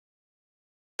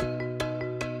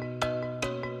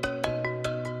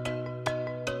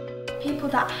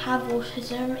people that have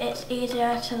autism, it's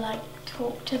easier to like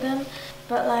talk to them,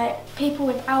 but like people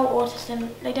without autism,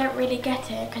 they don't really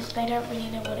get it because they don't really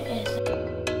know what it is.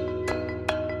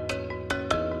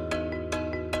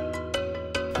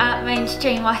 At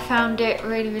mainstream, I found it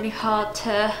really hard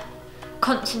to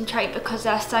concentrate because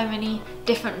there are so many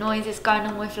different noises going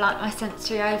on with like my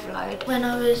sensory overload. When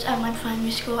I was at my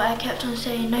primary school, I kept on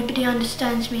saying nobody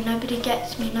understands me, nobody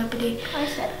gets me, nobody. I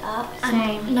said that.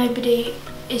 And nobody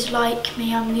is like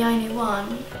me, I'm the only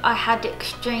one. I had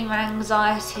extreme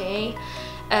anxiety,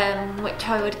 which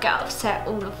I would get upset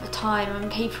all of the time, and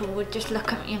people would just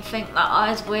look at me and think that I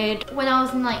was weird. When I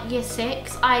was in like year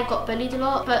 6, I got bullied a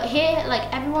lot, but here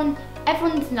like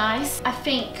everyone's nice. I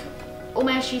think all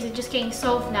my issues are just getting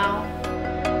solved now.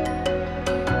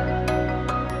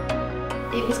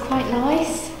 It was quite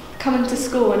nice coming to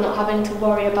school and not having to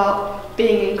worry about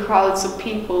being in crowds of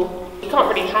people. You can't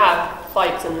really have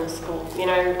fights in this school, you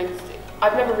know.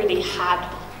 I've never really had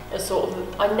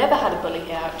I've never had a bully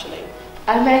here actually.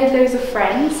 I made loads of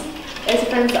friends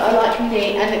that are like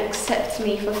me and accept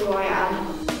me for who I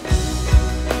am.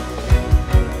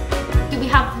 We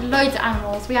have loads of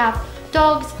animals. We have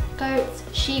dogs, goats,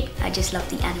 sheep. I just love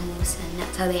the animals, and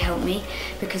that's how they help me,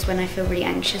 because when I feel really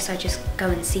anxious I just go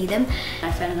and see them.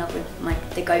 I fell in love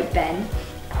with the goat Ben.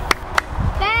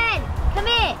 Ben, come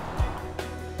here!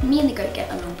 Me and the goat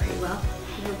get along pretty well.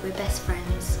 We're best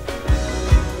friends.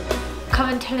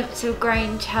 Coming to Limpsfield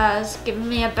Grange has given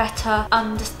me a better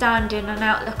understanding and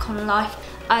outlook on life.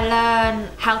 I learned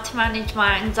how to manage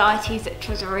my anxieties, which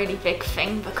was a really big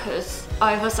thing because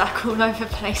I was like all over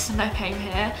the place when I came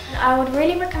here. I would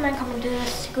really recommend coming to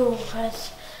this school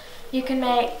because you can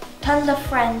make tons of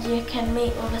friends, you can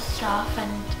meet all the staff,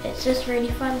 and it's just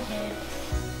really fun here.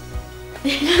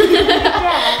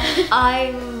 Yeah.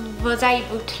 I was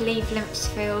able to leave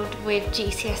Limpsfield with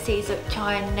GCSEs, which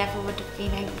I never would have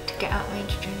been able to get at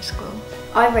mainstream school.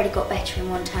 I already got better in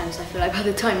one term, so I feel like by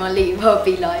the time I leave I'll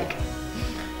be like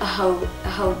a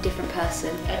whole different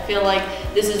person. I feel like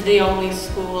this is the only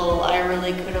school I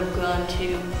really could have gone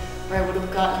to where I would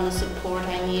have gotten the support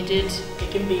I needed.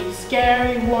 It can be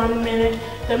scary one minute,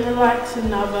 then relax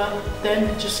another,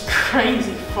 then just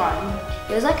crazy fun.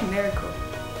 It was like a miracle.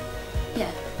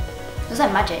 Yeah. It was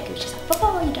like magic. It was just like,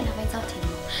 oh, you don't have anxiety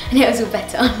anymore. And it was all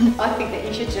better. I think that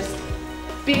you should just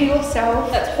be yourself.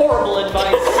 That's horrible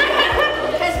advice.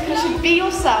 You should be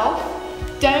yourself.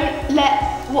 Don't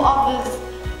let what others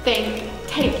think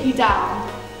take you down.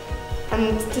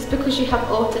 And just because you have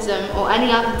autism or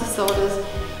any other disorders,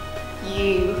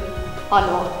 you are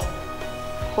not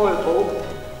horrible.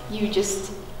 You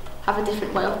just have a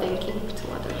different way of thinking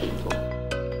to other people.